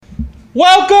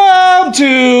Welcome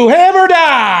to Hammer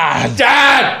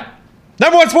Dad!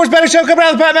 Number one sports betting show coming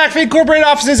out of the Pat McAfee Corporate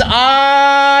offices.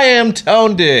 I am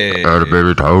Tone Dig.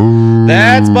 Baby Tone.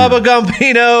 That's Bubba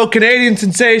Gumpino, Canadian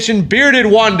sensation, bearded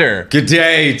wonder. Good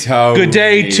day, Tone. Good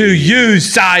day to you,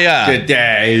 Saya. Good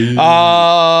day.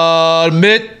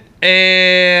 Mitt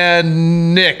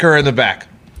and Nick are in the back.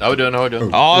 How we doing?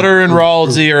 Otter and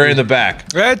Ralsey are in the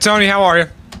back. Hey, Tony, how are you?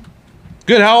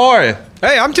 Good, how are you?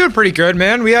 Hey, I'm doing pretty good,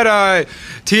 man. We had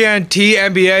TNT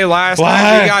NBA last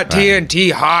night. We got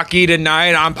TNT hockey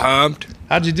tonight. I'm pumped.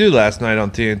 How'd you do last night on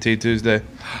TNT Tuesday?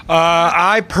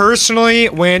 I personally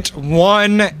went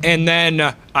 1, and then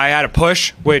I had a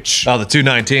push, which... Oh, the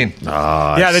 219.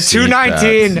 yeah, the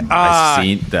 219. I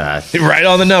seen that. Right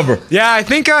on the number. Yeah, I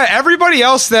think everybody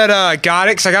else that got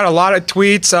it, because I got a lot of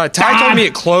tweets. Ty told me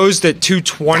it closed at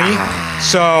 220,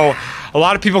 so... A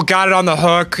lot of people got it on the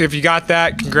hook. If you got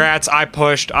that, congrats. I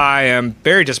pushed. I am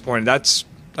very disappointed. That's,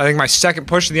 I think, my second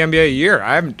push of the NBA year.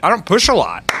 I don't push a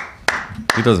lot.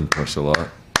 He doesn't push a lot.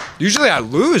 Usually I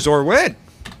lose or win.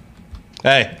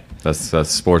 Hey, That's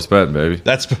sports betting, baby.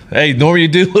 normally you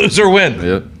do lose or win.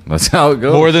 Yep. That's how it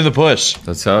goes. More than the push.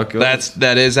 That's how it goes.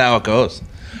 That is how it goes.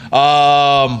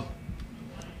 I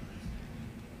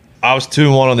was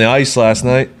 2-1 on the ice last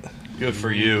night. Good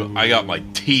for you. I got my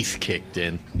teeth kicked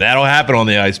in. That'll happen on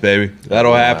the ice, baby.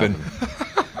 That'll happen.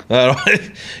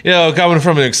 Coming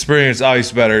from an experienced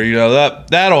ice bettor,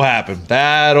 that'll happen.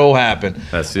 That'll happen.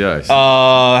 That's the ice.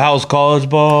 How's college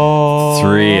ball?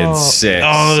 3 and 6.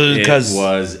 Oh, it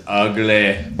was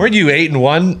ugly. Weren't you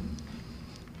 8-1?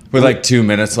 With like 2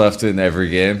 minutes left in every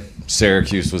game.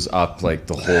 Syracuse was up like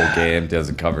the whole game.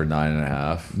 Doesn't cover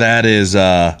 9.5. That is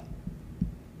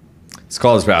It's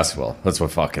college basketball. That's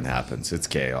what fucking happens. It's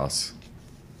chaos.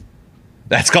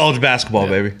 that's college basketball,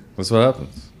 baby. That's what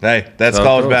happens. Hey, that's how it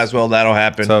college goes. basketball. That'll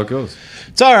happen. That's how it goes.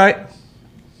 It's all right.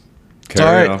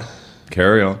 Carry all right. on.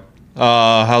 Carry on.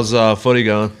 How's footy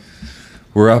going?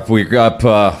 We're up. We're up.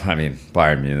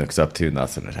 Bayern Munich's up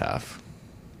 2-0 at half.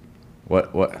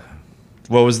 What?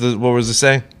 What was the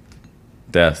saying?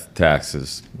 Death,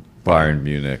 taxes, Bayern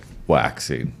Munich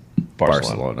waxing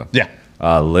Barcelona. Yeah.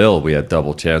 Lille, we had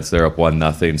double chance. They're up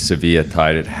 1-0. Sevilla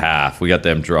tied at half. We got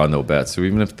them draw no bet. So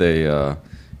even if they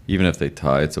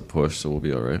tie, it's a push. So we'll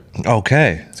be all right.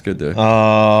 Okay. It's a good day.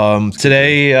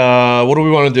 Today, what do we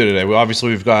want to do today?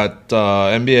 We've got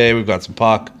NBA. We've got some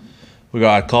puck. We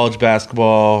got college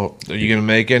basketball. Are you gonna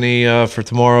make any for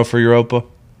tomorrow for Europa?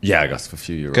 Yeah, I got a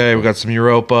few euros. Okay, we got some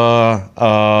Europa.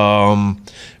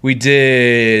 We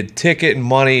did ticket and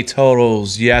money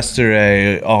totals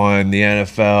yesterday on the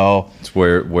NFL. It's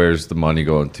where's the money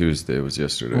going Tuesday? It was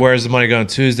yesterday. Where's the money going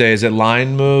Tuesday? Is it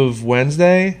line move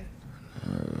Wednesday?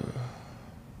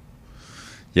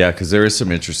 Yeah, because there is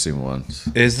some interesting ones.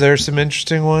 Is there some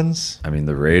interesting ones? I mean,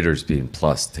 the Raiders being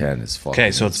 +10 is fucking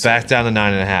Okay, so it's back down to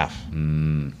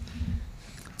 9.5.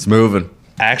 It's moving.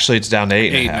 Actually, it's down to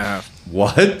 8.5.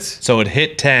 What? So it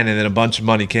hit 10, and then a bunch of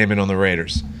money came in on the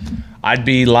Raiders. I'd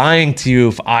be lying to you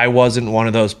if I wasn't one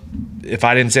of those. If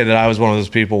I didn't say that I was one of those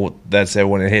people that said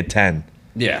when it hit 10,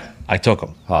 Yeah. I took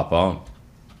them. Hop on.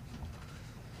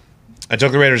 I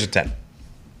took the Raiders at 10.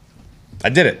 I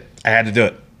did it. I had to do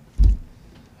it.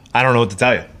 I don't know what to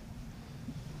tell you.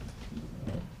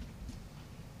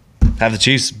 Have the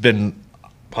Chiefs been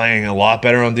playing a lot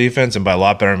better on defense? And by a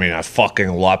lot better, I mean a fucking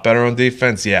lot better on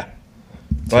defense? Yeah.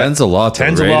 But 10's a lot. The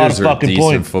 10's a Raiders lot of are fucking a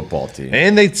decent points. football team.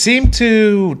 And they tend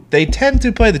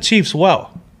to play the Chiefs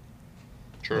well.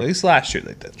 True. At least last year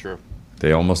they did. True.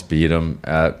 They almost beat them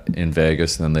in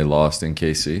Vegas, and then they lost in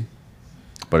KC.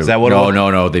 But Is that what it was?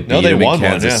 No. They beat they them in won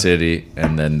one, Kansas yeah. City,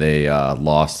 and then they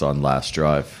lost on last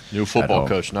drive. New at football home.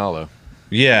 coach now, though.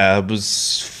 Yeah, it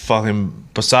was fucking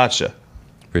Basaccia.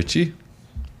 Richie?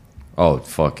 Oh,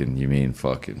 fucking, you mean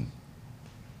fucking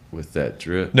with that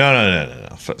drip?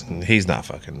 No. He's not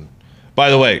fucking. By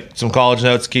the way, some college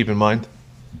notes to keep in mind.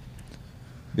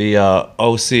 The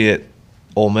OC at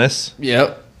Ole Miss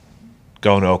Yep.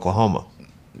 going to Oklahoma.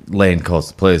 Lane calls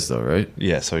the plays, though, right?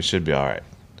 Yeah, so he should be all right.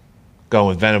 Going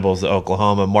with Venables to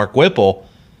Oklahoma. Mark Whipple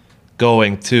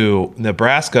going to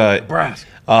Nebraska.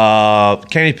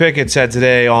 Kenny Pickett said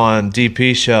today on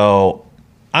DP show,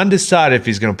 undecided if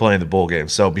he's going to play in the bowl game.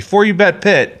 So before you bet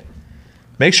Pitt,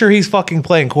 make sure he's fucking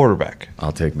playing quarterback.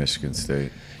 I'll take Michigan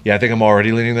State. Yeah, I think I'm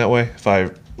already leaning that way. If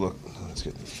I look, let's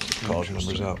get the college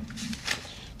numbers out.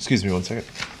 Excuse me one second.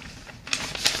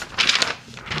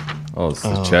 Oh, it's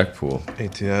the check pool.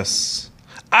 ATS.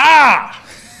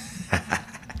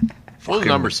 What does the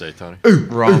numbers say, Tony?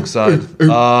 Wrong side.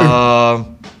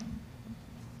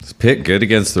 Is Pitt good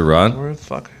against the run? Where the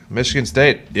fuck? Michigan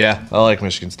State. Yeah, I like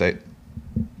Michigan State.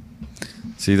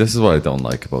 See, this is what I don't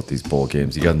like about these bowl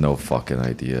games. You got no fucking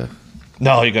idea.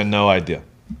 No, you got no idea.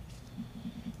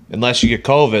 Unless you get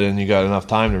COVID and you got enough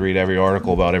time to read every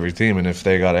article about every team and if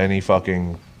they got any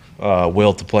fucking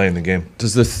will to play in the game.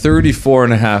 Does the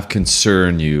 34.5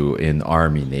 concern you in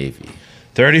Army Navy?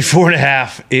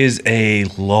 34.5 is a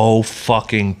low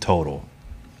fucking total.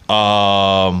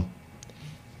 Let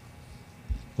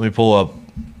me pull up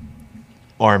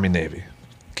Army Navy.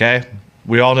 Okay?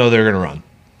 We all know they're going to run,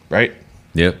 right?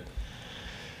 Yep.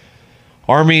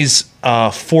 Army's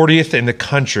 40th in the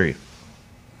country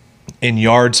in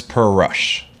yards per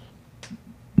rush.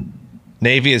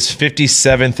 Navy is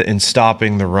 57th in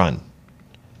stopping the run.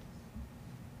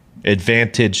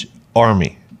 Advantage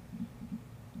Army.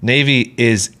 Navy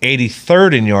is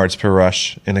 83rd in yards per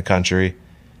rush in the country.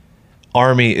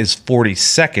 Army is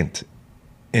 42nd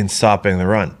in stopping the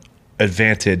run.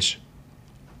 Advantage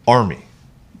Army.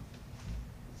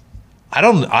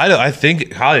 I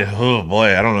think, oh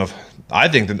boy, I don't know if, I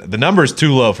think the number is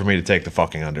too low for me to take the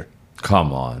fucking under.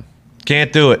 Come on.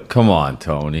 Can't do it. Come on,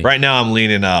 Tony. Right now I'm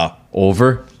leaning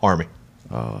Over? Army.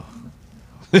 Oh.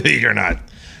 You're not.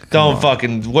 Don't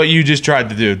fucking, what you just tried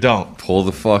to do, don't. Pull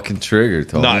the fucking trigger,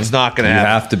 Tony. No, it's not going to You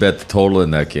happen. have to bet the total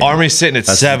in that game. Army's sitting at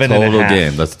That's 7.5. the total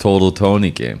game. That's the total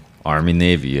Tony game. Army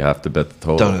Navy, you have to bet the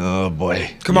total. Oh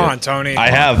boy. Come on, Tony. I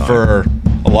have for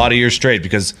a lot of years straight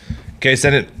because, in case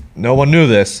no one knew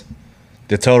this,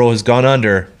 the total has gone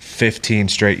under 15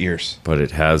 straight years. But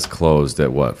it has closed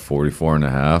at what,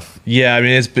 44.5? Yeah, I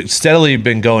mean, it's steadily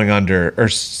been going under, or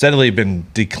steadily been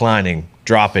declining,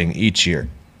 dropping each year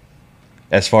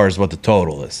as far as what the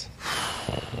total is.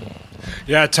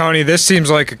 Yeah, Tony, this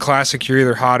seems like a classic. You're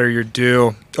either hot or you're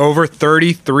due. Over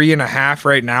 33.5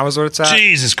 right now is what it's at.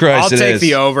 Jesus Christ, I'll it take is.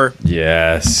 the over.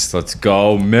 Yes, let's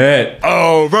go, Mitt.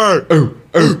 Over.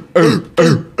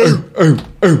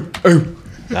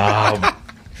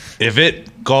 If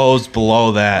it goes below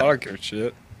I that, don't give a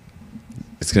shit.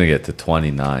 It's going to get to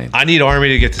 29. I need Army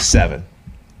to get to 7.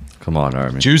 Come on,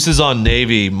 Army. Juice is on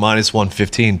Navy minus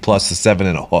 115 plus the 7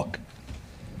 and a hook.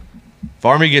 If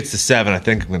Army gets to 7, I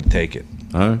think I'm going to take it.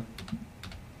 Huh?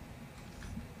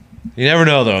 You never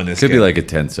know, though, in this Could game. be like a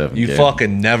 10-7 You game.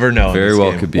 fucking never know. in Very this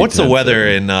well game. could be What's the 10-7. weather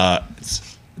in? I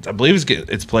believe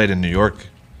it's played in New York.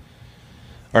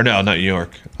 Or no, not New York.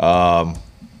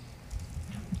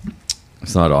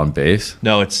 It's not on base.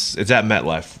 No, it's at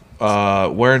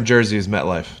MetLife. Where in Jersey is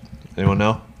MetLife? Anyone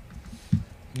know?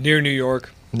 Near New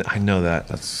York. I know that.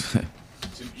 That's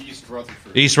It's in East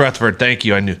Rutherford. East Rutherford. Thank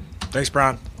you. I knew. Thanks,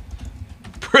 Brown.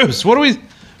 Bruce,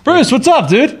 Bruce, what's up,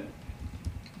 dude?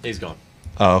 He's gone.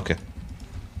 Oh, okay.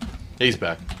 He's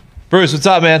back. Bruce, what's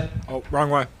up, man? Oh, wrong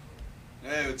way.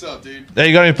 Hey, what's up, dude? Hey,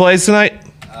 you got any plays tonight?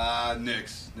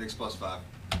 Knicks +5.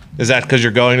 Is that because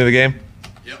you're going to the game?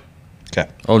 Yep. Okay.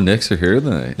 Oh, Knicks are here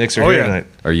tonight. Knicks are Oh, here yeah. tonight.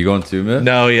 Are you going too, Mitt?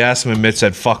 No, he asked him and Mitch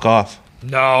said, fuck off.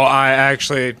 No, I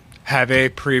actually have a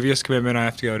previous commitment I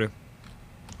have to go to.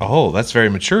 Oh, that's very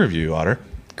mature of you, Otter.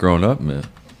 Grown up, Mitt.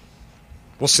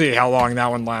 We'll see how long that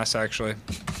one lasts, actually.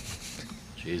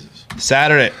 Jesus.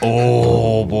 Saturday.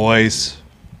 Oh, boys.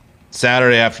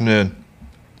 Saturday afternoon.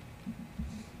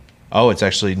 Oh, it's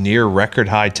actually near record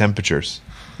high temperatures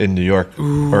in New York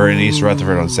or in East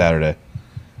Rutherford on Saturday.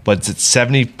 But it's at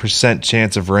 70%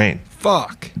 chance of rain.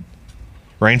 Fuck.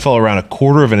 Rainfall around a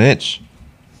quarter of an inch.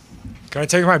 Can I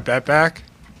take my bet back?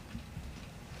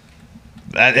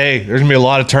 Hey, there's going to be a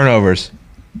lot of turnovers.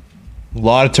 A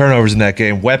lot of turnovers in that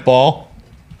game. Wet ball.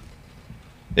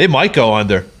 It might go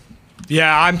under.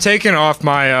 Yeah, I'm taking off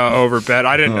my over bet.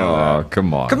 I didn't know Oh, that.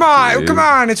 come on. Come on, dude. come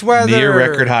on, it's weather. Near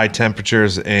record high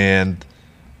temperatures and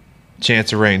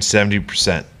chance of rain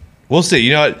 70%. We'll see.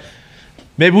 You know what?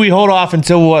 Maybe we hold off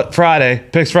until what? Friday.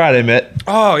 Picks Friday, Mitt.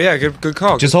 Oh, yeah, good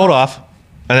call. Just hold off,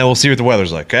 and then we'll see what the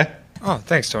weather's like, okay? Oh,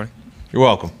 thanks, Tony. You're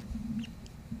welcome.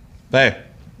 Hey,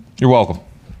 you're welcome.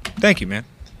 Thank you, man.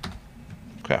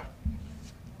 Okay.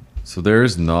 So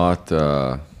there's not.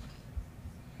 I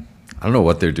don't know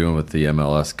what they're doing with the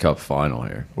MLS Cup final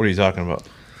here. What are you talking about?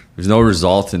 There's no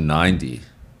result in 90.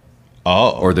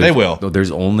 Oh, Or they there's- will. No, there's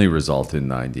only result in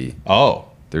 90. Oh,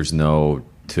 There's no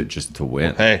to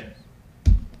win. hey.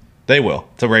 They will.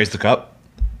 To raise the cup.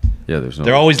 Yeah, there's no.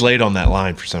 They're always late on that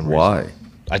line for some reason. Why?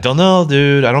 I don't know,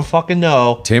 dude. I don't fucking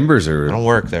know. Timbers are. I don't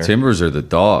work there. Timbers are the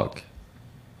dog. Do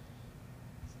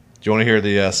you want to hear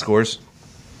the scores?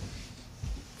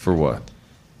 For what?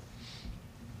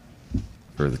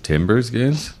 For the Timbers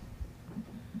games?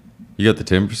 You got the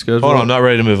Timber schedule? Hold on, I'm not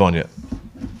ready to move on yet.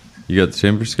 You got the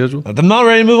Timber schedule? I'm not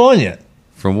ready to move on yet.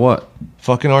 From what?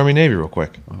 Fucking Army Navy real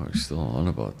quick. Oh, you're still on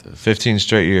about this. 15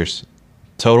 straight years.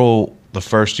 Total, the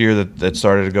first year that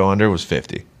started to go under was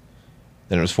 50.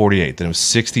 Then it was 48. Then it was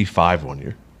 65 one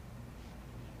year.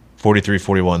 43,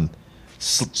 41.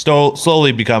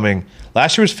 Slowly becoming.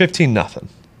 Last year was 15-0.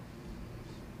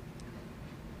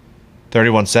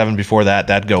 31-7 before that.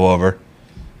 That'd go over.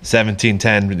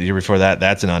 17-10 the year before that.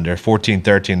 That's an under.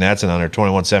 14-13. That's an under.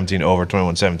 21-17 over.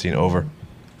 21-17 over.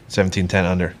 17-10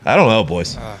 under. I don't know,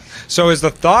 boys. So is the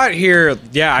thought here?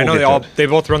 Yeah, I We'll know get to it. they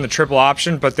both run the triple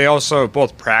option, but they also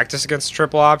both practice against the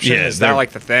triple option. Yeah, is that they're-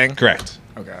 like the thing? Correct.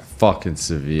 Okay. Fucking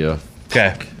Sevilla.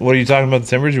 Okay. What are you talking about the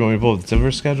Timbers? You want me to pull up the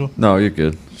Timbers schedule? No, you're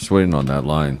good. Just waiting on that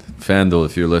line. FanDuel,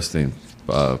 if you're listening,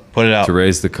 Put it out. to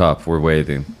raise the cup, we're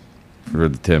waiting for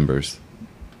the Timbers.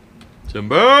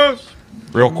 Timbers.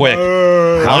 Real quick.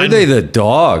 How are they the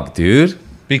dog, dude?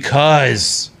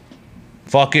 Because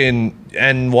fucking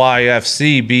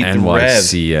NYFC beat the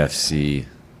Revs. NYCFC.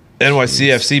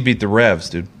 NYCFC beat the Revs,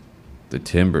 dude. The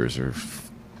Timbers are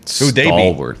Who they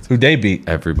stalwart. beat? Who they beat?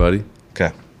 Everybody.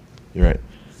 Okay. You're right.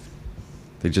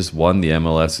 They just won the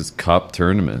MLS's Cup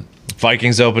tournament.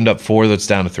 Vikings opened up 4. That's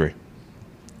down to 3.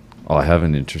 Oh, I have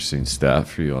an interesting stat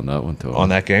for you on that one, Tony. On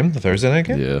that game, the Thursday night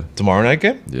game? Yeah. Tomorrow night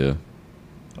game? Yeah.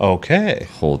 Okay.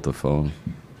 Hold the phone.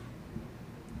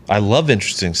 I love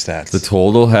interesting stats. The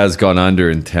total has gone under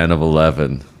in 10 of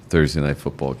 11 Thursday night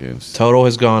football games. Total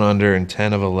has gone under in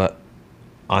 10 of 11.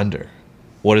 Under.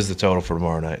 What is the total for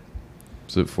tomorrow night?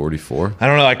 Is it 44? I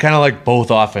don't know. I kind of like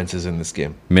both offenses in this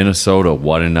game. Minnesota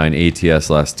 1-9 ATS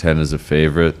last 10 as a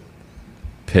favorite.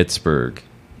 Pittsburgh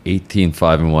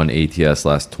 18-5-1 ATS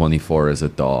last 24 as a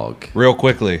dog. Real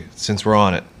quickly, since we're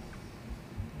on it.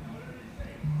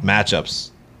 Matchups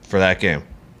for that game.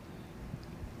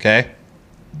 Okay?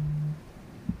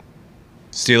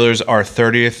 Steelers are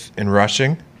 30th in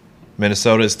rushing.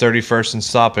 Minnesota is 31st in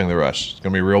stopping the rush. It's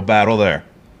going to be a real battle there.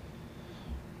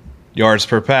 Yards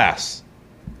per pass.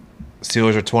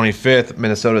 Steelers are 25th.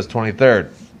 Minnesota is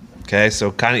 23rd. Okay,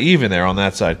 so kind of even there on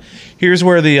that side. Here's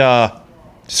where the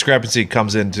discrepancy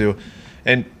comes into.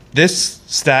 And this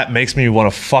stat makes me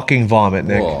want to fucking vomit,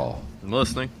 Nick. Whoa. I'm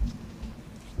listening.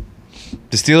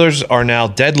 The Steelers are now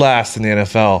dead last in the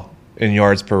NFL in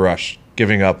yards per rush,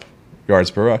 giving up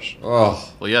yards per rush.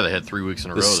 Oh, Well, yeah, they had 3 weeks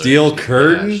in a row. the that steel just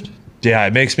curtain? crashed. Yeah,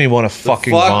 it makes me want to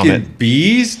fucking vomit.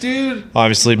 bees, dude.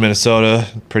 Obviously, Minnesota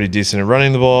pretty decent at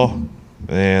running the ball,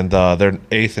 and they're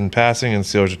 8th in passing, and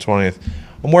Steelers are 20th.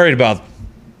 I'm worried about.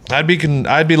 I'd be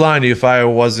lying to you if I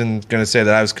wasn't going to say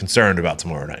that I was concerned about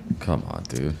tomorrow night. Come on,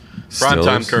 dude. Prime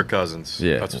time Steelers? Kirk Cousins.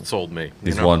 Yeah. That's what sold me.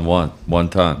 He's You know? won one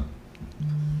time.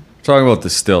 Talking about the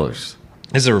Steelers.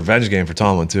 This is a revenge game for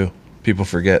Tomlin too. People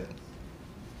forget.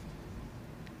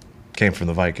 Came from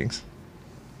the Vikings.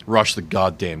 Rush the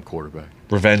goddamn quarterback.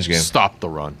 Revenge game. Stop the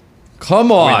run.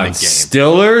 Come on, the game.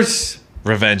 Steelers.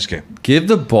 Revenge game. Give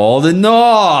the ball to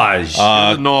Naj.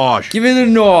 Nosh. Give it to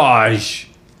Naj.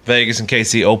 Vegas and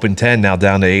KC open 10, now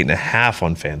down to 8.5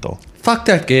 on FanDuel. Fuck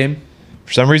that game.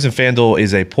 For some reason, FanDuel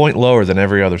is a point lower than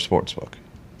every other sports book.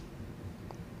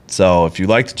 So if you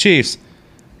like the Chiefs,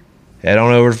 head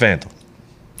on over to FanDuel.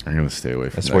 I'm gonna stay away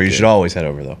from That's that where you game. should always head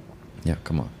over, though. Yeah,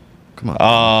 come on.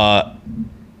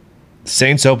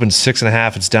 Saints open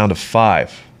 6.5. It's down to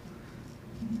 5.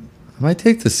 I might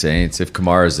take the Saints if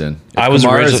Kamara's in. If I was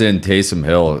Kamara's origi- in Taysom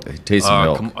Hill. Taysom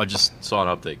Hill. I just saw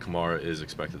an update. Kamara is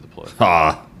expected to play.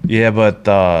 Ah, Yeah, but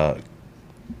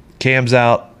Cam's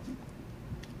out.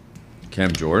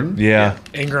 Cam Jordan. Yeah.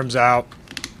 Ingram's out.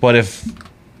 But if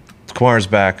Kamara's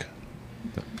back,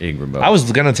 Ingram. I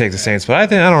was going to take the Saints, but I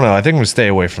don't know. I think I'm going to stay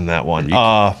away from that one.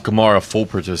 Kamara full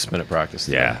participant at practice.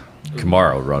 today. Yeah.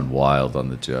 Kamara will run wild on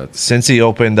the Jets. Since he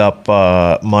opened up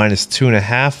minus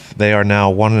 2.5, they are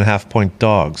now 1.5 point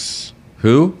dogs.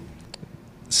 Who?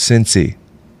 Cincy.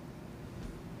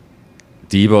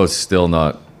 Debo's still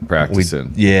not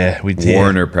practicing. We did.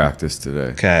 Warner practiced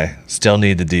today. Okay. Still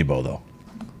need the Debo, though.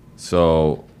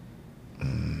 So,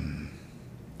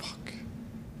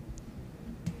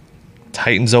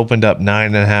 Titans opened up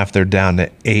 9.5. They're down to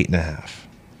 8.5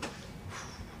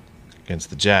 against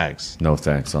the Jags. no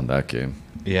thanks on that game.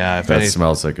 Yeah, if, That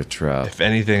smells like a trap. if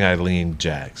anything, I lean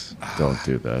Jags. Don't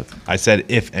do that. I said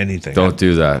if anything. Don't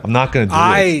do that. I'm not going to do it.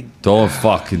 I Don't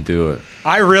fucking do it.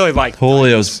 really like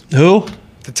Julio's who?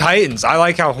 the Titans. I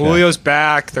like how Julio's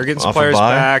back. They're getting some Off a players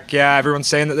bye? back. Yeah, everyone's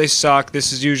saying that they suck.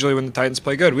 This is usually when the Titans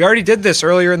play good. We already did this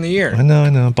earlier in the year. I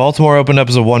know. Baltimore opened up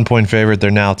as a 1 point favorite.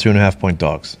 They're now 2.5 point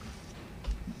dogs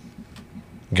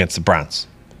against the Browns.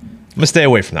 I'm going to stay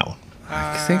away from that one.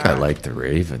 I think I like the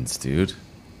Ravens, dude.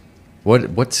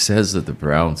 What says that the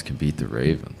Browns can beat the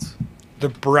Ravens? The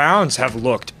Browns have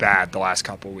looked bad the last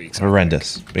couple weeks.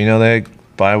 Horrendous. But they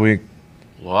bye week.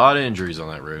 A lot of injuries on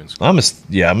that Ravens. I'm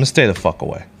gonna stay the fuck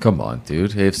away. Come on,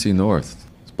 dude. AFC North.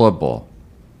 It's blood ball.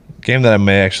 Game that I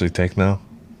may actually take now.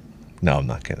 No, I'm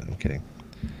not kidding. I'm kidding.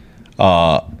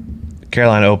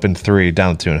 Carolina opened 3,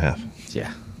 down to 2.5.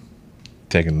 Yeah.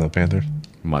 Taking the Panthers.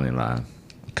 Money line.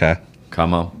 Okay.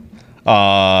 Come on.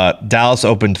 Dallas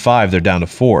opened 5, they're down to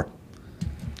 4.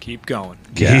 Keep going.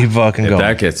 Keep fucking If going.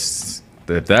 that gets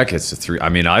to 3, I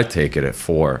mean, I take it at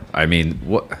 4. I mean,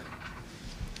 what?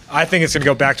 I think it's gonna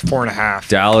go back to 4.5.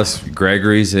 Dallas,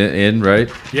 Gregory's in, right?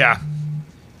 Yeah.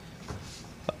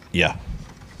 Yeah.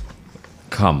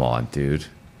 Come on, dude.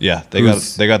 Yeah, they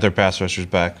Who's- got their pass rushers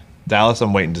back. Dallas,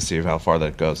 I'm waiting to see how far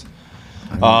that goes.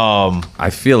 I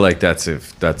feel like that's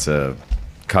a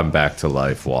come back to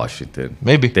life Washington.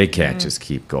 Maybe. They can't just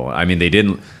keep going. I mean, they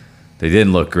didn't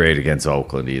look great against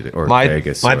Oakland either, or My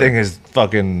Vegas. my sorry. thing is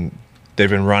fucking they've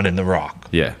been running the rock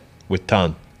Yeah. with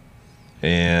ton.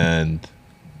 And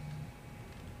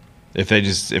if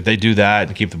they do that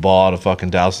and keep the ball out of fucking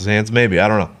Dallas's hands, maybe. I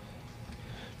don't know.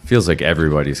 Feels like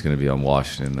everybody's going to be on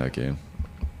Washington in that game.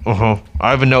 I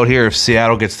have a note here. If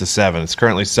Seattle gets to 7, it's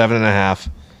currently 7.5.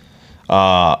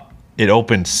 It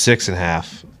opened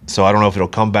 6.5, so I don't know if it'll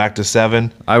come back to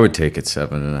 7. I would take it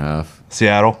 7.5.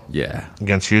 Seattle Yeah.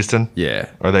 against Houston. Yeah.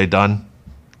 Are they done?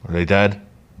 Are they dead?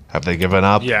 Have they given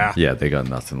up? Yeah. Yeah, they got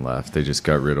nothing left. They just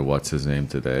got rid of what's his name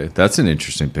today. That's an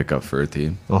interesting pickup for a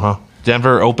team.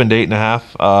 Denver opened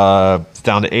 8.5. It's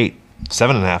down to 8,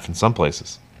 7.5 in some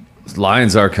places.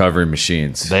 Lions are covering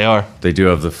machines. They are. They do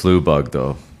have the flu bug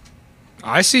though.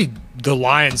 I see the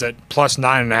Lions at plus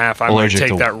 9.5. I might Allergic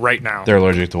take to- that right now. They're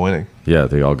allergic to winning. Yeah,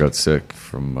 they all got sick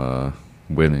from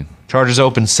winning. Chargers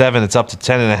open 7. It's up to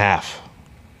 10.5.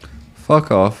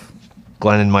 Fuck off.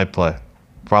 Glennon might play.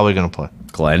 Probably going to play.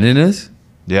 Glennon is?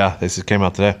 Yeah, they just came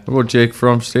out today. What about Jake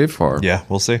from State Farm? Yeah,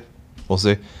 we'll see. We'll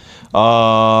see.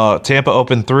 Tampa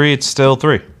opened 3. It's still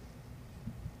 3.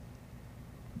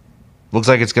 Looks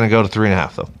like it's going to go to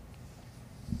 3.5 though.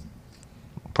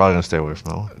 Probably going to stay away from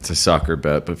that one. It's a soccer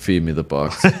bet, but feed me the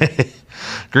Bucks.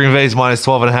 Green Bay's minus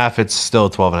 12.5. It's still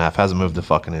 12.5. Hasn't moved a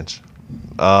fucking inch.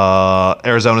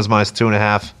 Arizona's minus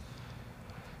 2.5.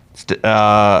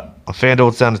 FanDuel,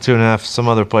 it's down to 2.5. Some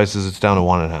other places, it's down to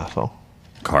 1.5. Oh,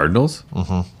 Cardinals?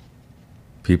 Mm-hmm.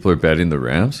 People are betting the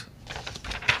Rams?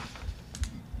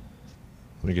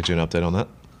 let me get you an update on that.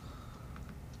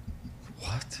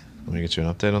 What? Let me get you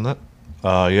an update on that.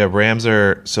 Yeah, Rams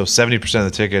are so 70% of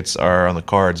the tickets are on the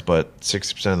Cards, but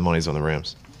 60% of the money's on the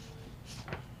Rams.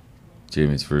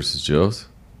 Jimmy's versus Joe's?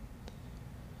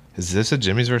 Is this a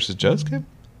Jimmy's versus Joe's game?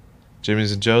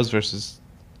 Jimmy's and Joe's versus.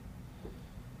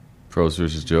 Pros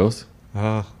versus Joe's?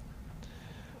 Uh,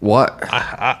 What?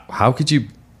 How could you?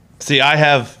 see, I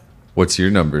have What's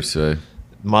your number say?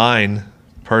 mine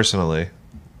personally,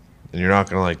 and you're not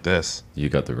gonna like this. You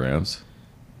got the Rams?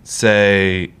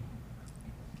 Say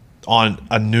on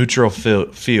a neutral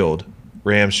field,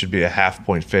 Rams should be a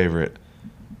half-point favorite,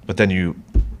 but then you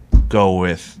go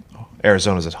with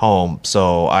Arizona's at home,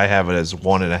 so I have it as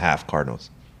 1.5 Cardinals.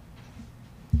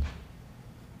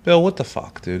 Bill, what the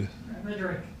fuck, dude?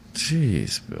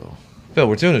 Jeez, Bill. Bill,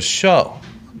 we're doing a show.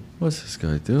 What's this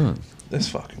guy doing? This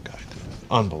fucking guy, dude.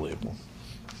 Unbelievable.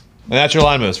 And that's your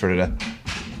line moves for today.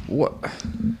 What?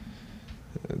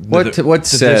 The What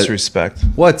says? disrespect?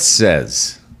 What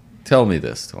says? Tell me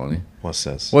this, Tony. What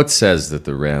says? What says that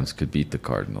the Rams could beat the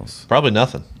Cardinals? Probably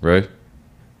nothing. Right?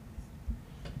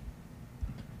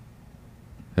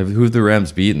 Who have the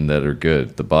Rams beaten that are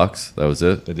good? The Bucks. That was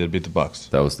it. They did beat the Bucks.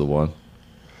 That was the one.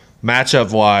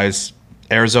 Matchup wise,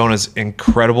 Arizona's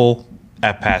incredible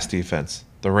at pass defense.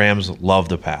 The Rams love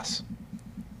to pass.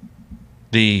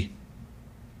 The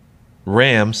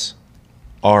Rams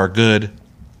are good.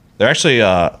 They're actually.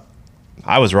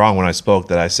 I was wrong when I spoke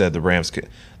that I said the Rams. The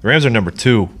Rams are number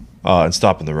 2 in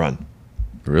stopping the run.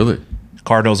 Really?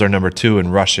 Cardinals are number 2 in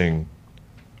rushing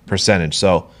percentage.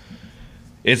 So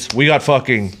we got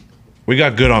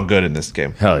good on good in this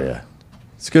game. Hell yeah!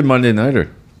 It's a good Monday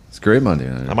nighter. It's a great Monday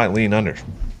I nighter. might lean under.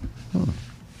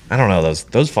 I don't know,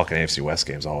 those fucking AFC West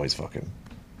games always fucking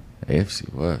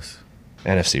AFC West.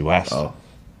 NFC West. Oh.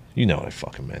 You know what I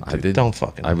fucking meant, dude. I did. Don't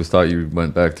fucking. I thought you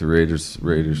went back to Raiders,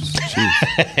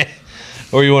 Chiefs.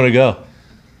 Where you want to go?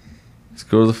 Let's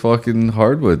go to the fucking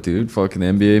hardwood, dude. Fucking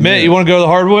NBA. Mitt, you want to go to the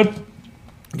hardwood?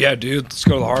 Yeah, dude. Let's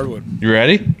go to the hardwood. You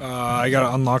ready? I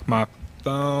gotta unlock my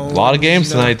phone. A lot of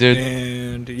games tonight, dude.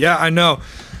 And yeah, I know.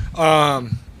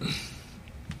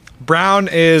 Brown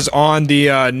is on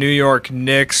the New York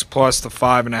Knicks plus the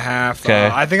 5.5. Okay.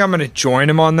 I think I'm gonna join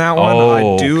him on that one.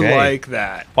 Oh, I do okay. like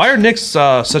that. Why are Knicks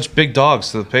such big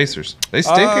dogs to the Pacers? They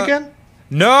stink again?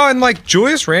 No, and like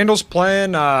Julius Randle's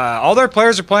playing. All their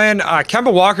players are playing.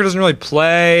 Kemba Walker doesn't really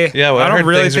play. Yeah, well, I heard don't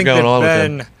really things are think going they've on with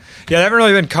been. him. Yeah, they haven't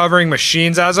really been covering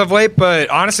machines as of late, but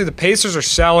honestly, the Pacers are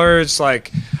sellers.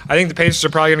 Like, I think the Pacers are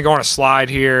probably going to go on a slide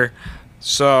here.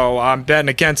 So I'm betting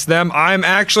against them. I'm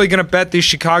actually going to bet the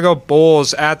Chicago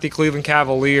Bulls at the Cleveland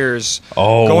Cavaliers.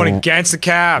 Oh. Going against the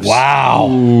Cavs. Wow.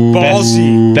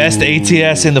 Ballsy. Best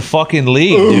ATS in the fucking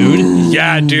league, dude.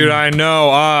 Yeah, dude, I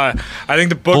know. I think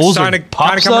the books Bulls are kind of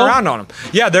pups, come though? around on them.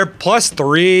 Yeah, they're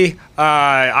 +3.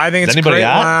 I think it's a anybody great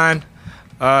at?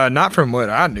 line. Not from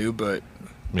what I knew, but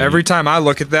every time I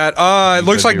look at that, it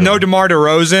looks could like be no wrong. DeMar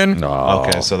DeRozan. No.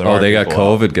 Okay, so there oh, are they got people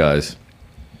out. COVID guys.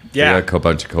 Yeah, They got a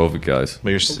bunch of COVID guys. But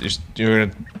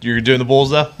you're doing the Bulls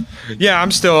though. yeah, I'm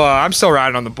still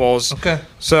riding on the Bulls. Okay.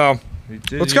 So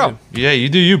let's go. Yeah, you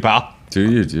do you, pal.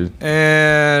 Do you, dude?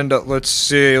 And let's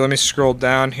see. Let me scroll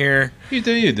down here. You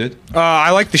do you, dude.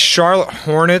 I like the Charlotte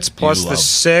Hornets plus You the love-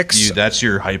 6. That's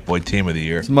your hype boy team of the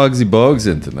year. It's Muggsy Bogues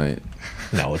in tonight.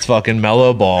 No, it's fucking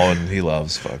Mellow Ball, and he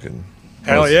loves fucking.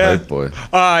 Hell That's yeah. hype boy.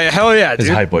 Hell yeah, His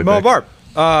dude. hype boy Mo pick. Barb.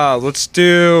 Let's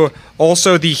do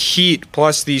also the Heat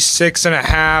plus the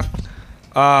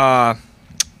 6.5.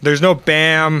 There's no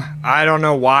Bam. I don't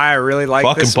know why I really like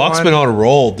Fucking this Buck's one. been on a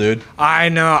roll, dude. I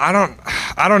know. I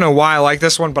don't know why I like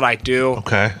this one, but I do.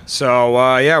 Okay.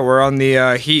 So yeah, we're on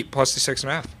the Heat plus the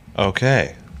 6.5.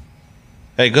 Okay.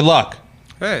 Hey, good luck.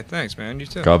 Hey, thanks, man. You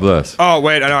too. God bless. Oh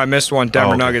wait, I know I missed one.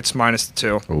 Denver okay. Nuggets minus the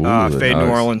 2. Ooh, Fade New nice.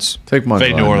 Orleans. Take money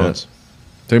Fade line, New man. Orleans.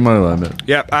 Take money line, man.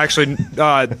 Yep, actually,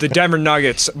 the Denver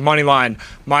Nuggets money line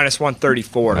minus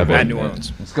 134 I bet, at New man.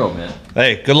 Orleans. Let's go, man.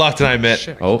 Hey, good luck tonight, Mitt.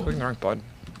 Shit, Oh. clicking the wrong button.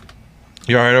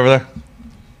 You all right over there?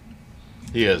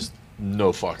 He has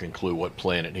no fucking clue what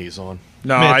planet he's on.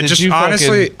 No, Man, I did just you fucking-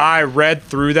 honestly I read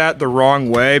through that the wrong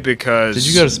way because Did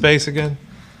you go to space again?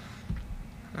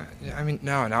 I mean,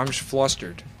 no, now I'm just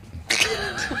flustered.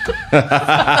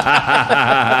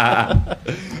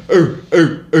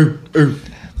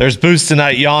 There's boosts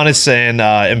tonight. Giannis and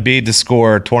Embiid to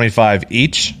score 25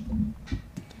 each,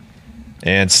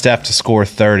 and Steph to score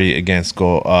 30 against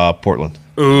Portland.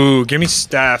 Ooh, give me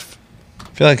Steph. I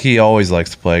feel like he always likes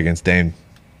to play against Dame.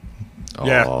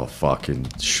 Yeah. Oh, fucking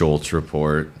Schultz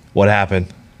report. What happened?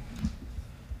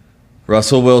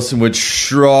 Russell Wilson would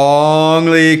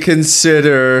strongly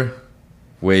consider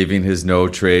waiving his no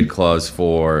trade clause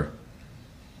for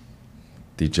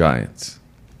the Giants,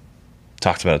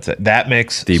 Talked about it today. That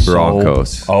makes The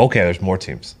Broncos. Oh, okay. There's more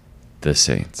teams. the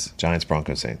Saints. Giants,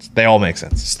 Broncos, Saints. They all make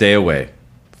sense. Stay away.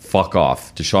 Fuck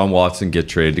off. Deshaun Watson get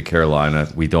traded to Carolina.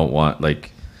 We don't want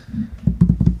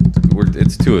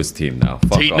it's Tua's team now.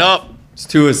 Fuck Heating off. up. It's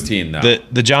Tua's team now.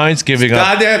 The Giants giving up.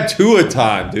 Goddamn Tua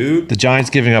time, dude. The Giants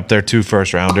giving up their 2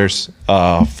 first rounders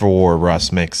for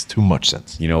Russ makes too much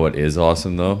sense. You know what is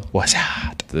awesome though? What's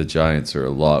that? The Giants are a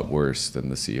lot worse than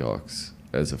the Seahawks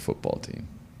as a football team.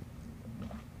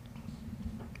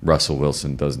 Russell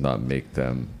Wilson does not make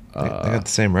them. They got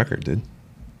the same record, dude.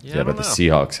 Yeah, but the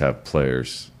Seahawks have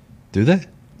players. Do they?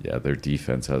 Yeah, their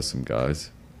defense has some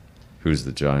guys. Who's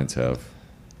the Giants have?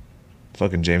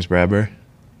 Fucking James Bradbury.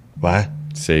 Why?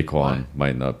 Saquon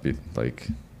might not be like.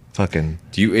 Fucking.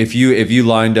 Do you if you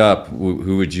lined up,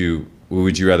 who would you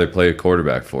rather play a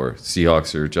quarterback for?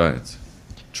 Seahawks or Giants?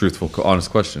 Truthful, honest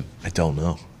question. I don't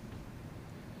know.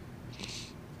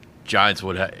 Giants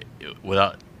would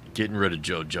without getting rid of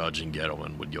Joe Judge and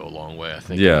Gettleman would go a long way. I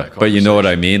think. in Yeah, that but you know what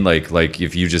I conversation. mean. Like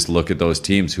if you just look at those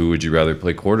teams, who would you rather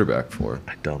play quarterback for?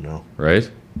 I don't know. Right?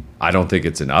 I don't think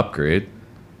it's an upgrade.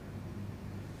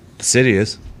 The city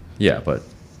is. Yeah, but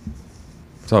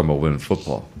I'm talking about winning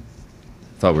football.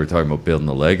 I thought we were talking about building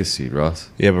a legacy, Ross.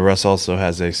 Yeah, but Russ also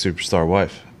has a superstar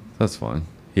wife. That's fine.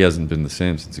 He hasn't been the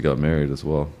same since he got married as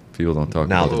well. People don't talk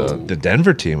Now about that. the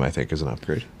Denver team, I think, is an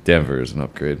upgrade. Denver is an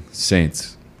upgrade.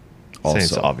 Saints. Also.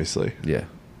 Saints, obviously. Yeah.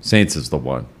 Saints is the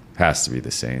one. Has to be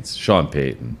the Saints. Sean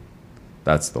Payton.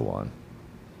 That's the one.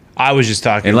 I was just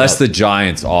talking. Unless about, the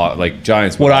Giants,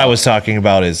 Giants. what I was talking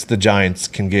about is the Giants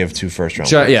can give 2 first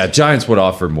round. picks. Giants would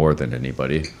offer more than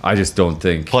anybody. I just don't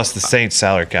think. Plus, the Saints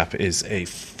salary cap is a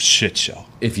shit show.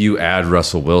 If you add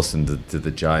Russell Wilson, to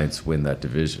the Giants win that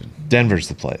division. Denver's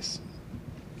the place,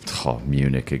 Oh,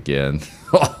 Munich again.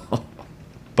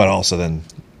 but also then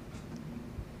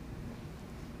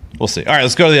we'll see. All right,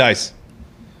 let's go to the ice.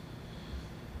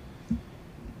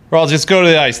 Well, just go to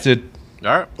the ice, dude.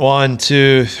 All right, 1,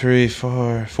 2, 3,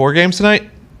 4. 4 games tonight.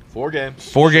 4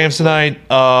 games. 4 games tonight.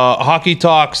 Hockey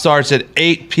talk starts at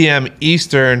 8 p.m.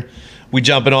 Eastern. We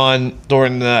jumping on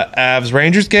during the Avs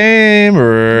Rangers game,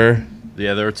 or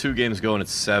Yeah, there are 2 games going at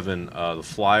 7. The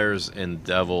Flyers and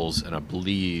Devils, and I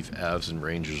believe Avs and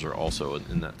Rangers are also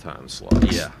in that time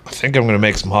slot. Yeah, I think I'm gonna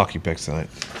make some hockey picks tonight.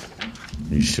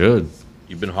 You should.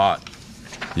 you've been hot.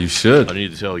 You should. I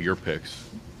need to tell your picks.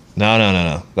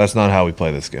 No. That's not how we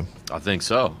play this game. I think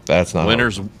so. That's not.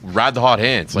 Winners ride the hot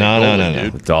hand. It's like No, bowling, no.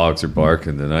 dude. The dogs are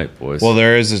barking tonight, boys. Well,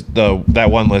 there is that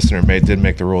one listener did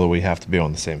make the rule that we have to be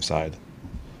on the same side.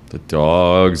 the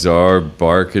dogs are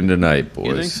barking tonight, boys.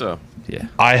 You think so? Yeah.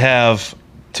 I have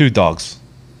 2 dogs.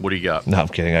 What do you got? No, I'm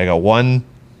kidding. I got one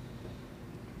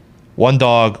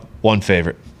dog, one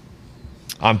favorite.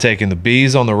 I'm taking the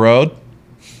Bees on the road,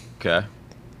 Okay.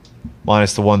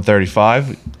 minus the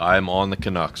 135. I'm on the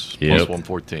Canucks, Yep. plus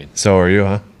 114. So are you,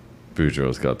 huh?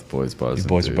 Boudreaux's got the boys buzzing. You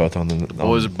boys are dude. both on the.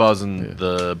 Boys are buzzing.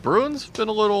 The Bruins have been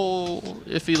a little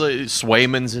iffy lately.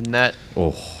 Swayman's in net.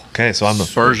 Oh, Okay, so I'm the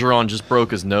Bergeron just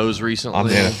broke his nose recently. I'm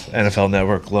the NFL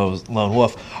Network lone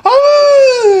wolf.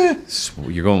 Ah!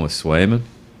 you're going with Swayman?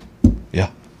 Yeah,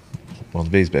 I'm on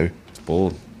the Bees, baby. It's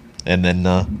bold. And then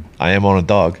I am on a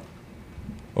dog,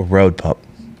 a road pup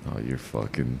Oh, you're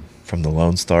fucking, from the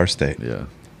Lone Star State. yeah.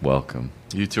 Welcome.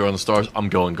 You two are on the Stars. I'm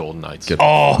going Golden Knights. Get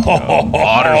Oh,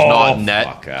 Otter's not in net.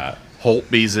 fuck out.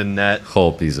 Holtby's in net.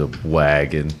 Hope he's a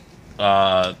wagon.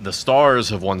 The Stars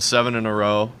have won 7 in a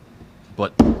row,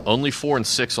 but only 4 and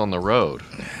 6 on the road.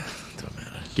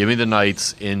 Give me the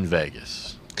Knights in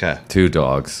Vegas. okay. 2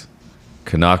 dogs.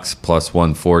 Canucks plus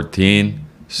 114.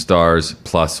 Stars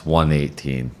plus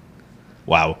 118.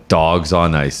 Wow, Dogs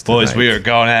on ice tonight. boys, we are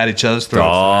going at each other's throats.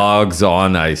 Dogs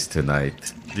on ice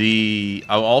tonight.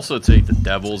 I'll also take the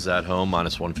Devils at home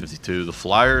minus 152. The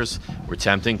Flyers were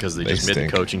tempting because they just made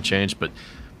stink. the coaching change, but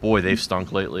boy, they've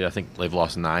stunk lately. I think they've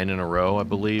lost 9 in a row, I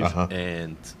believe. Uh-huh.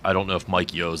 And I don't know if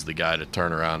Mike Yo's the guy to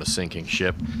turn around a sinking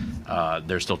ship.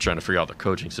 They're still trying to figure out their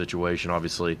coaching situation.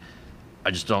 Obviously,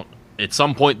 I just don't. At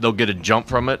some point, they'll get a jump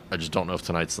from it. I just don't know if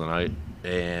tonight's the night.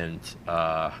 And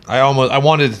I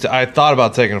thought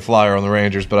about taking a flyer on the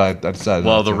Rangers, but I decided.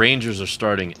 well, not the to. Rangers are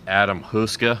starting Adam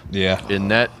Huska Yeah. in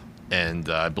net, and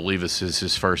I believe this is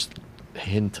his first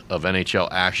hint of NHL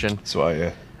action. So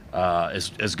yeah.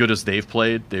 As good as they've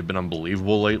played, they've been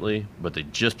unbelievable lately. But they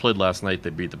just played last night. They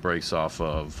beat the brakes off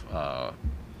of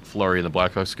Fleury and the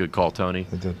Blackhawks. Good call, Tony.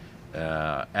 They did.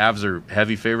 Avs are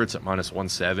heavy favorites at minus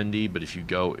 170, but if you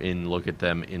go and look at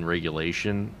them in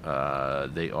regulation,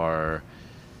 they are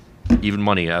even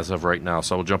money as of right now.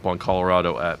 So I will jump on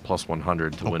Colorado at plus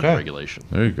 100 to win Okay. regulation.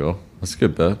 There you go. That's a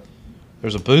good bet.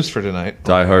 There's a boost for tonight.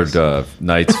 Diehard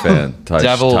Knights fan,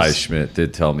 Devils. Ty Schmidt,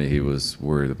 did tell me he was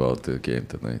worried about the game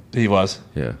tonight. He was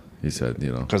Yeah, he said,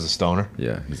 because of Stoner.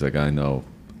 yeah, he's like, I know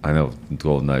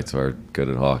Golden Knights are good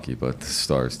at hockey, but the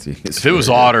Stars team is If it was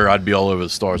very good. Otter, I'd be all over the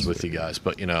Stars with you guys.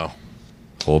 But,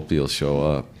 Hope he'll show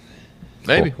up.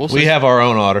 maybe. We'll see. We have our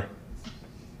own otter.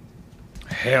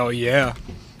 Hell yeah.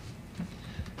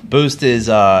 Boost is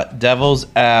Devils,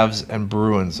 Avs, and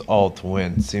Bruins all to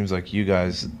win. Seems like you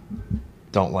guys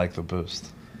don't like the boost.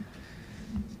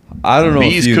 I don't know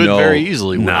Bees if you could know. very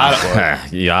easily win. Nah,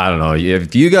 yeah, I don't know.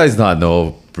 Do you guys not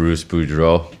know Bruce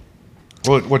Boudreau?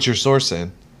 What's your source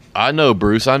saying? I know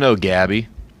Bruce. I know Gabby.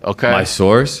 Okay. My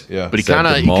source? Yeah. But he said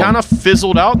kind of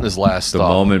fizzled out in his last The stop.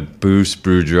 moment Bruce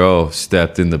Boudreau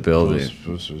stepped in the building,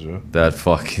 Boost was real. that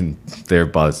fucking, they're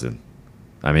buzzing.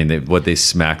 I mean, they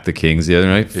smacked the Kings the other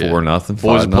night, 4-0.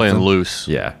 Boys are 5-0. playing loose.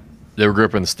 Yeah. They were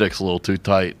gripping the sticks a little too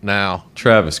tight. Now,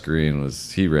 Travis Green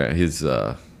he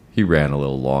ran a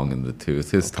little long in the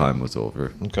tooth. His time was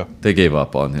over. Okay. They gave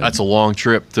up on him. that's a long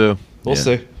trip, too. We'll Yeah.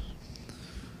 see.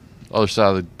 Other side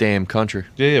of the damn country.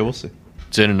 Yeah, we'll see.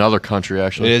 It's in another country, It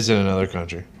actually. is in another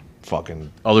country.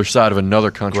 Fucking Other side of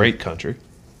another country. great country.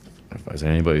 Is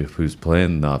anybody who's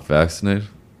playing not vaccinated?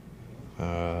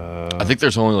 I think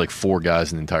there's only like 4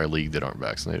 guys in the entire league that aren't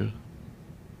vaccinated.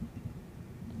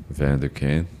 Vander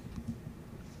Kane.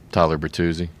 Tyler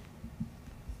Bertuzzi.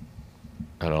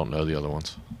 I don't know the other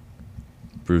ones.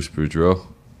 Bruce Boudreau.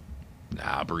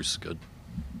 Nah, Bruce is good.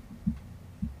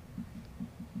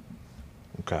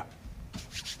 Okay.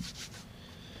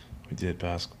 We did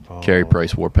basketball. Carey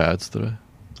Price wore pads today,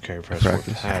 Carey Price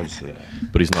Practice. has today.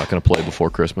 but he's not going to play before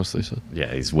Christmas, they said.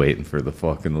 Yeah, he's waiting for the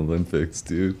fucking Olympics,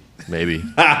 dude. Maybe.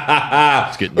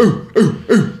 It's getting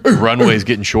runway's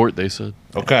getting short, they said.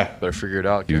 Okay. Better figure it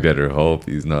out. You Gary. better hope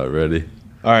he's not ready.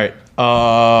 All right.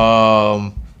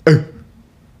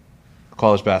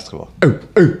 College basketball.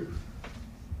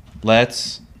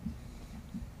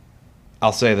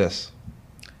 I'll say this.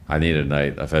 I need a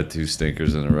night. I've had 2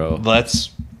 stinkers in a row. Let's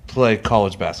play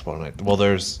college basketball tonight. Well,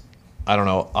 there's, I don't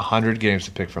know, 100 games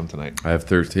to pick from tonight. I have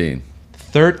 13.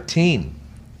 13.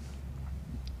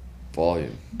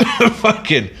 Volume.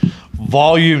 Fucking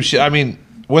volume shit. I mean,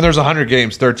 when there's 100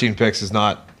 games, 13 picks is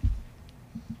not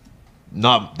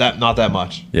that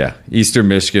much. Yeah. Eastern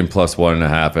Michigan plus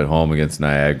 1.5 at home against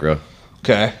Niagara.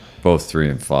 Okay. Both 3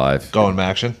 and 5. Going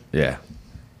Maction. Yeah.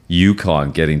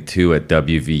 UConn getting 2 at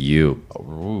WVU.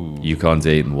 UConn's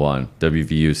 8-1.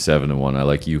 WVU 7-1. I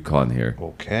like UConn here.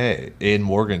 Okay. In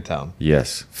Morgantown.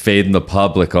 Yes. Fading the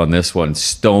public on this one.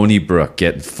 Stony Brook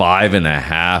getting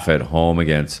 5.5 at home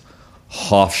against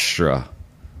Hofstra.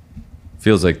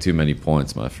 Feels like too many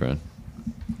points, my friend.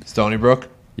 Stony Brook.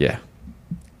 Yeah.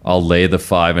 I'll lay the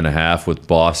 5.5 with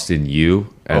Boston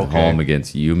U at Okay. home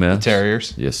against UMass.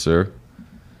 Terriers. Yes, sir.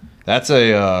 That's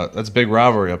a big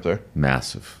rivalry up there.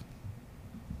 Massive.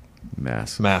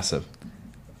 Massive. Massive.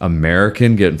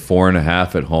 American getting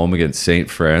 4.5 at home against St.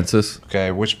 Francis. Okay.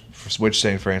 Which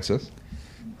St. Francis?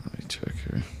 Let me check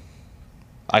here.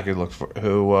 I could look for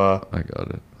who. I got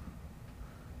it.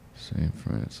 St.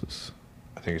 Francis.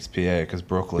 I think it's PA because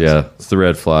Brooklyn. Yeah, it's the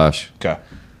Red Flash. Okay.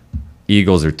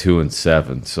 Eagles are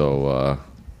 2-7, so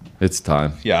it's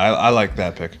time. Yeah, I like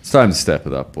that pick. It's time to step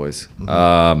it up, boys.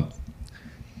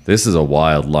 This is a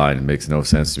wild line. It makes no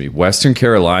sense to me. Western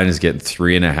Carolina is getting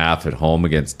 3.5 at home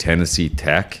against Tennessee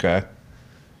Tech. Okay.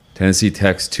 Tennessee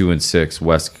Tech's 2-6.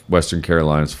 Western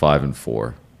Carolina's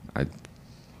 5-4.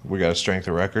 We got a strength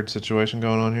of record situation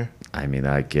going on here. I mean,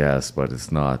 I guess, but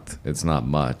it's not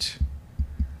much.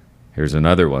 Here's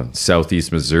another one.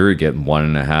 Southeast Missouri getting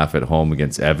 1.5 at home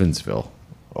against Evansville.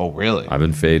 Oh, really? I've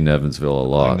been fading Evansville a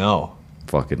lot. I know.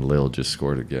 Fucking Lil just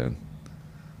scored again.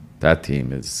 That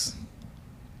team is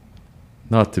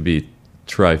not to be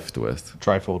trifed with.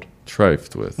 Trifold.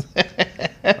 Trifed with.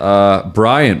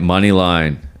 Bryant money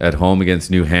line at home against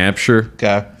New Hampshire.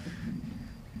 Okay.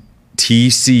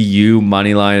 TCU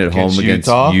money line at Against home against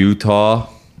Utah? Utah.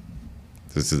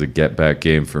 This is a get back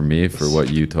game for me for what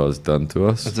Utah's done to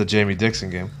us. It's a Jamie Dixon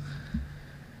game.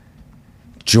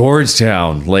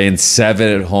 Georgetown laying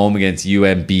 7 at home against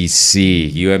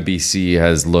UMBC. UMBC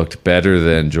has looked better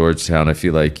than Georgetown. I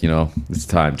feel like, it's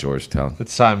time, Georgetown.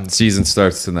 It's time. Season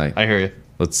starts tonight. I hear you.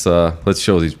 Let's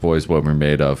show these boys what we're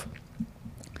made of.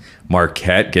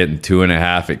 Marquette getting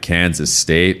 2.5 at Kansas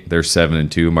State. They're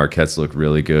 7-2. Marquette's look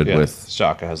really good Yeah. with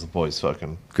Shaka has the boys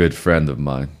fucking. good friend of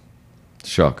mine.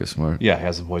 Shaka Smart. Yeah, he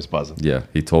has the boys buzzing. Yeah,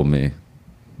 he told me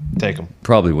Take him.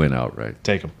 probably win outright.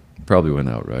 Take him. Probably win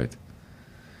outright.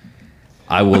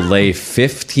 I will lay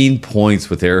 15 points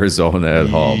with Arizona at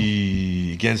home.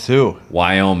 Against who?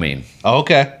 Wyoming. Oh,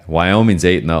 okay. Wyoming's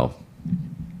 8-0.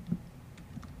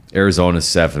 Arizona's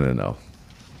 7-0.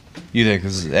 You think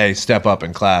this is a step up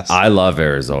in class? I love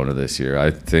Arizona this year.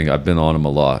 I think I've been on them a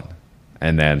lot.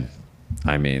 And then,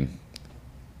 I mean,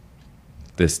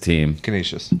 this team,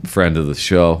 Canisius. friend of the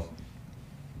show,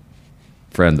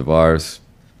 friend of ours,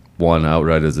 won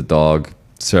outright as a dog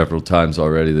several times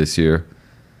already this year.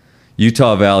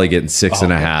 Utah Valley getting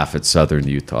 6.5 at Southern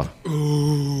Utah.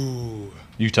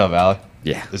 Utah Valley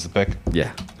Yeah, is the pick.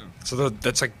 yeah. So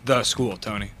that's like the school,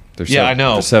 Tony. They're Yeah, I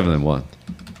know. They're 7-1.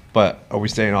 But are we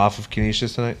staying off of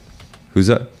Canisius tonight? Who's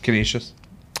that? Canisius.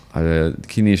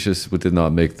 Canisius did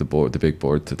not make the big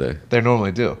board today. They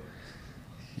normally do.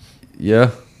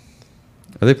 Yeah.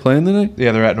 Are they playing tonight?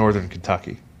 Yeah, they're at Northern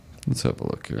Kentucky. Let's have a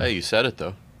look here. Hey, you said it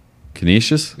though.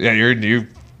 Canisius? Yeah,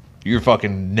 you're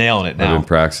fucking nailing it I've now. been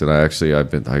practicing.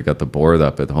 I got the board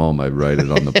up at home. I write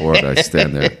it on the board. I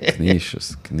stand there.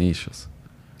 Canisius.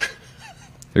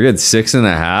 They're getting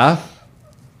 6.5.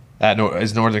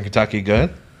 Is Northern Kentucky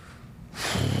good?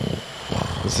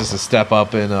 Is this a step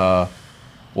up in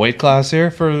weight class here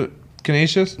for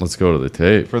Canisius? Let's go to the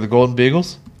tape. For the Golden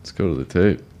Beagles? Let's go to the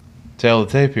tape. Tail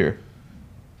of the tape here.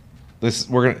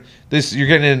 You're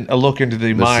getting a look into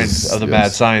the minds of the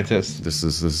mad scientists. This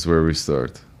is where we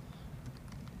start.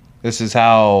 This is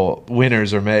how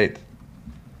winners are made.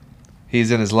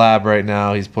 He's in his lab right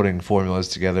now. He's putting formulas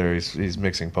together. He's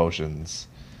mixing potions.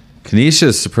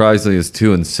 Canisius surprisingly is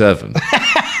 2-7.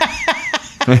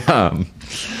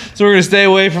 So we're gonna stay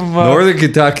away from Northern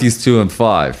Kentucky's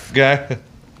 2-5. Okay.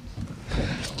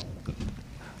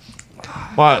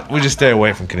 Well, we just stay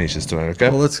away from Canisius tonight, okay?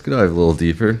 Well, let's dive a little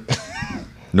deeper.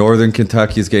 Northern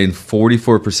Kentucky is getting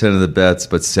 44% of the bets,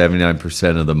 but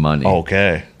 79% of the money.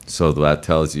 Okay. So that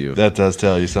tells you That does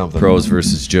tell you something. pros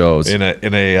versus Joes. In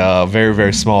a very,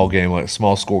 very small game, like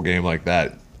small school game like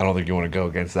that, I don't think you want to go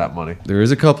against that money. There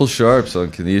is a couple sharps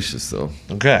on Canisius, though,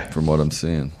 Okay. from what I'm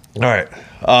seeing. All right.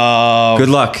 Good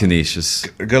luck, Canisius.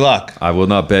 Good luck. I will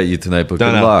not bet you tonight, but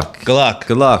No, good no. luck. Good luck.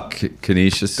 Good luck,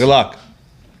 Canisius. Good luck.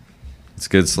 It's a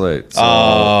good slate.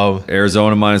 So,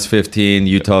 Arizona minus 15,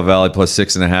 Utah Valley plus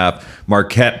 6.5,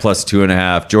 Marquette plus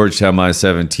 2.5, Georgetown minus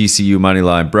 7, TCU money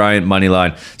line, Bryant money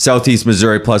line, Southeast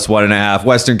Missouri plus 1.5,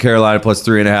 Western Carolina plus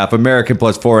 3.5, American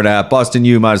plus 4.5, Boston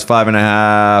U minus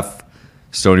 5.5,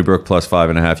 Stony Brook plus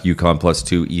 5.5, UConn plus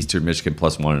 2, Eastern Michigan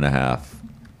plus 1.5.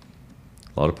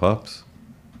 A lot of pups.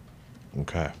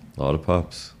 Okay. A lot of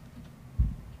pups.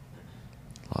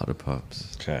 A lot of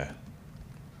pups. Okay.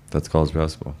 That's college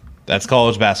basketball. That's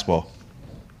college basketball.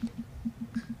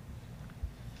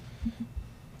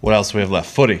 What else do we have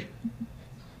left? Footy.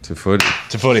 To footy.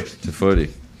 To footy. To footy.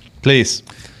 Please.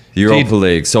 Europa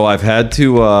League. So I've had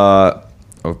to,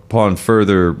 upon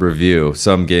further review,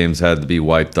 some games had to be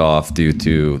wiped off due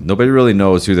to nobody really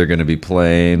knows who they're going to be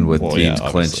playing with Well, yeah, teams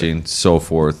obviously. clinching, so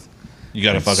forth. You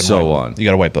got to and fucking so wipe. on. You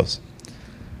got to wipe those.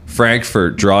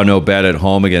 Frankfurt draw no bet at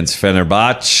home against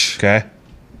Fenerbahce. Okay.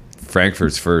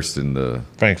 Frankfurt's first in the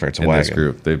Frankfurt's a in this wagon.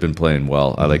 group. They've been playing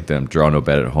well. I like them. Draw no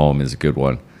bet at home is a good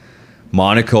one.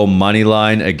 Monaco money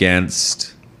line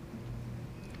against.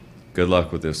 Good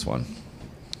luck with this one.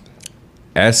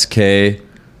 SK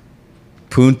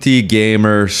Punti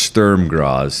Gamer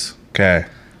Sturmgras. Okay.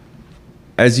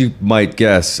 As you might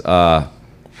guess,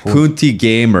 Punti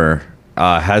Gamer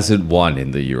hasn't won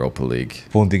in the Europa League.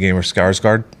 Punti Gamer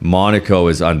Skarsgård. Monaco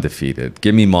is undefeated.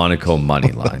 Give me Monaco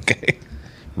money line. Okay.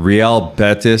 Real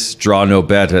Betis draw no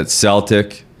bet at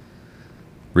Celtic.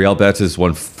 Real Betis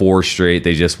won 4 straight.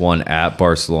 They just won at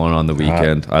Barcelona on the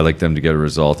weekend. I like them to get a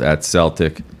result at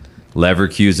Celtic.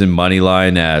 Leverkusen money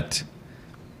line at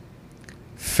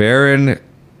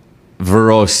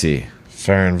Ferencvárosi.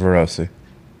 Ferencvárosi.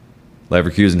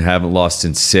 Leverkusen haven't lost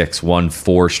in 6, won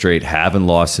 4 straight, haven't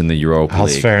lost in the Europa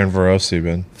How's League. Ferencvárosi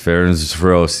been?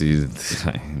 Ferencvárosi,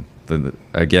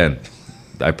 again,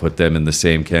 I put them in the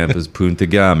same camp as Punta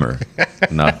Gamer.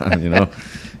 Not,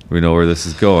 we know where this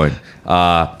is going.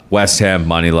 West Ham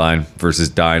money line versus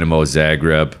Dynamo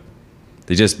Zagreb.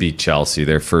 They just beat Chelsea.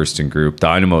 They're first in group.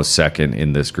 Dynamo's second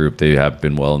in this group. They have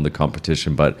been well in the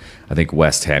competition, but I think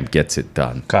West Ham gets it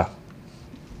done. Okay.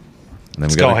 And then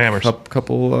Let's we got go a Hammers.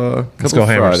 Couple go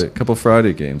Hammers. Couple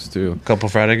Friday games too. Couple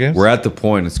Friday games? We're at the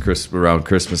point. It's around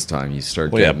Christmas time. You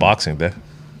start. Well, yeah, getting, Boxing Day.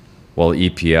 Well,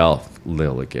 EPL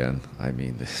Lille again. I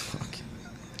mean, this fucking.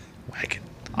 Wagon.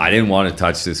 I didn't want to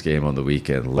touch this game on the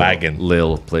weekend. Wagon.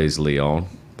 Lille plays Lyon,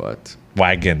 but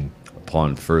Wagon.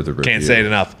 upon further review, Can't say it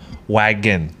enough.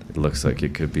 Wagon. it looks like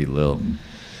it could be Lille.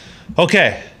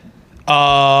 Okay. We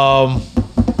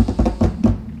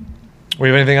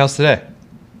have anything else today?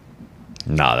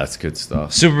 Nah, that's good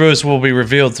stuff. Super Boost will be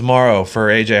revealed tomorrow for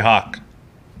AJ Hawk.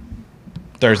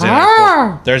 Thursday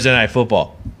night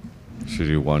football. Should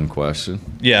do one question.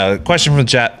 Yeah, question from the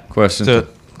chat. Question. So-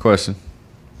 Question.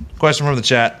 Question from the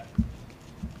chat.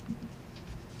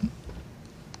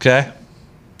 Okay.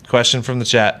 Question from the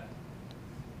chat.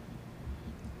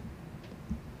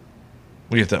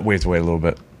 We have to wait a little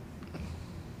bit.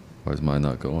 Why is mine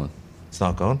not going? It's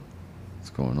not going. What's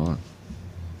going on?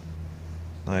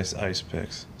 Nice ice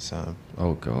picks. So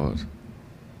Oh God.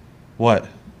 what?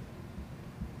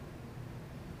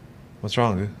 What's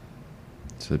wrong, dude?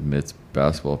 Said Mitt's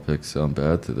basketball picks sound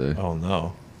bad today. Oh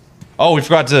no. Oh, we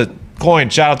forgot to coin.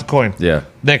 Shout out to coin. Yeah.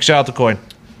 Nick, shout out to coin.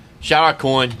 Shout out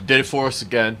Coin, did it for us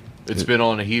again. It's been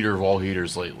on a heater of all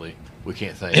heaters lately. We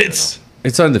can't thank it It's enough.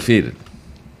 It's undefeated.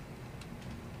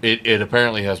 It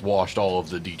apparently has washed all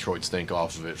of the Detroit stink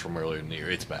off of it from earlier in the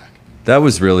year. It's back. That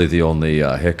was really the only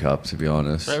hiccup, to be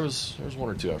honest. There was one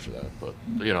or two after that, but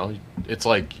it's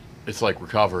like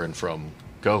recovering from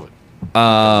COVID.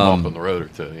 Bump on the road or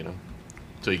two,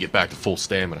 until you get back to full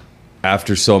stamina.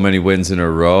 After so many wins in a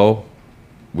row,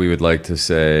 we would like to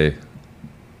say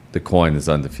the coin is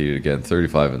undefeated again,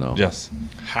 35-0. yes.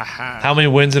 How many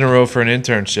wins in a row for an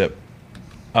internship?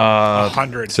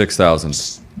 100.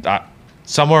 6,000.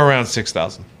 Somewhere around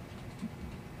 6,000.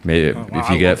 Maybe wow, if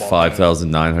I you get love all that.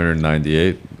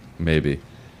 5,998, maybe.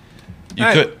 You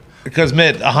Hey. could, because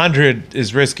Mitt, 100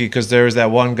 is risky because there was that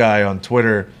one guy on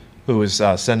Twitter who was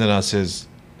sending us his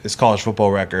college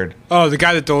football record. Oh, the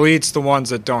guy that deletes the ones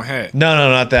that don't hit. No,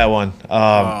 not that one.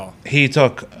 Oh. He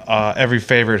took every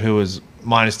favorite who was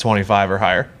minus 25 or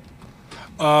higher.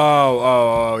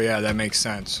 Oh, yeah, that makes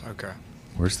sense. Okay.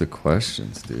 Where's the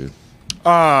questions, dude?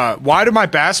 Why do my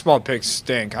basketball picks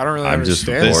stink? I don't really I'm just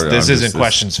understand. This, Or this I'm isn't just-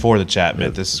 questions for the chat,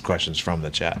 Mitt. This is questions from the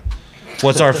chat.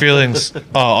 What's our feelings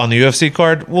on the UFC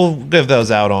card? We'll give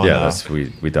those out on Yeah,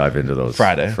 we dive into those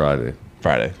Friday.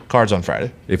 Friday. Cards on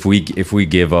Friday. If we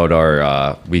give out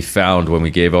our we found when we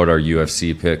gave out our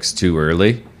UFC picks too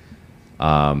early,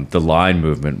 the line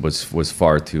movement was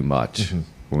far too much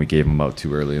when we gave them out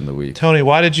too early in the week. Tony,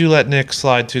 why did you let Nick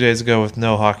slide 2 days ago with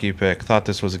no hockey pick? Thought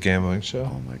this was a gambling show.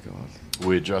 Oh my god.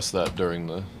 We adjust that during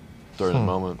the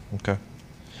moment. Okay.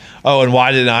 Oh, and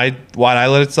why did I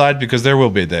let it slide? Because there will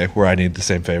be a day where I need the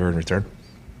same favor in return.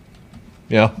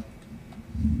 Yeah.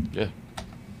 Yeah.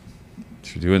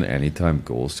 Should we do an anytime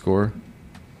goal score?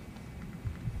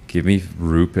 Give me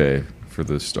Rupe for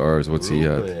the Stars. What's he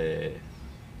at?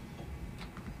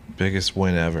 Biggest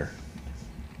win ever.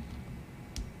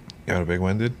 You got a big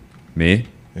win, dude? Me?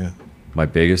 Yeah. My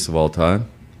biggest of all time?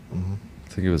 I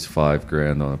think it was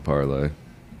 $5,000 on a parlay.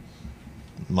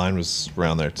 Mine was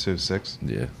around there too, 6.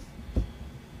 Yeah.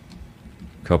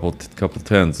 Couple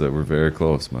tens that were very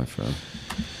close, my friend.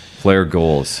 Player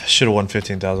goals. Should have won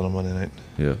 15,000 on Monday night.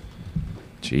 Yeah.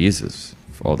 Jesus.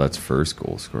 Oh, that's first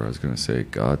goal scorer. I was going to say,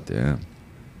 God damn.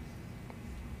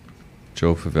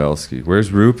 Joe Pavelski.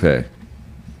 Where's Rupe?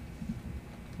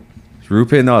 Is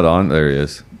Rupe not on? There he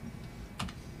is.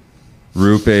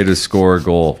 Rupe to score a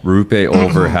goal. Rupe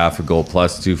over half a goal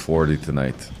plus 240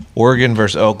 tonight. Oregon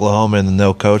versus Oklahoma in the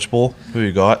no coach bowl. Who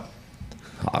you got?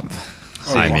 I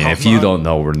mean, if you don't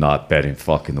know, we're not betting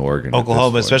fucking Oregon. at this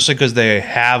Oklahoma, point. especially because they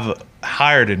have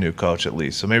hired a new coach at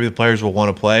least. So maybe the players will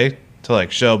want to play to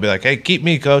like show, be like, hey, keep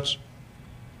me, coach.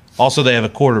 Also, they have a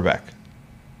quarterback.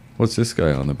 What's this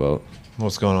guy on about?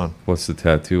 What's going on? What's the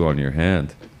tattoo on your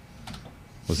hand?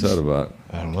 What's that about?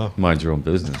 I don't know. Mind your own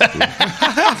business, dude.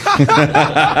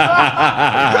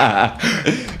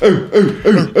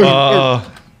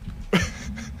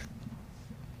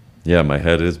 Yeah, my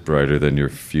head is brighter than your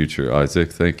future,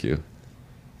 Isaac. Thank you.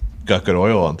 Got good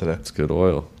oil on today. It's good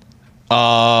oil.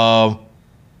 Um,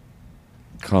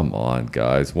 Come on,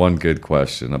 guys. One good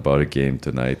question about a game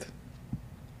tonight.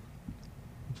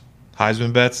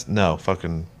 Heisman bets? No,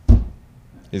 fucking.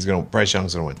 Bryce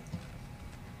Young's gonna win.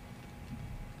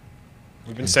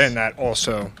 We've been saying that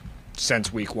also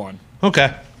since week 1.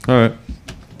 Okay. All right.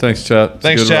 Thanks, chat. It's a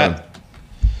Thanks, good chat. run.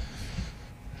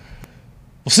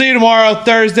 We'll see you tomorrow,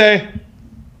 Thursday.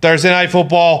 Thursday night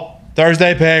football.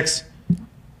 Thursday picks.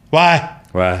 Bye.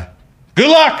 Well, Good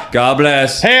luck. God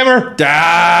bless. Hammer.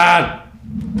 Dad.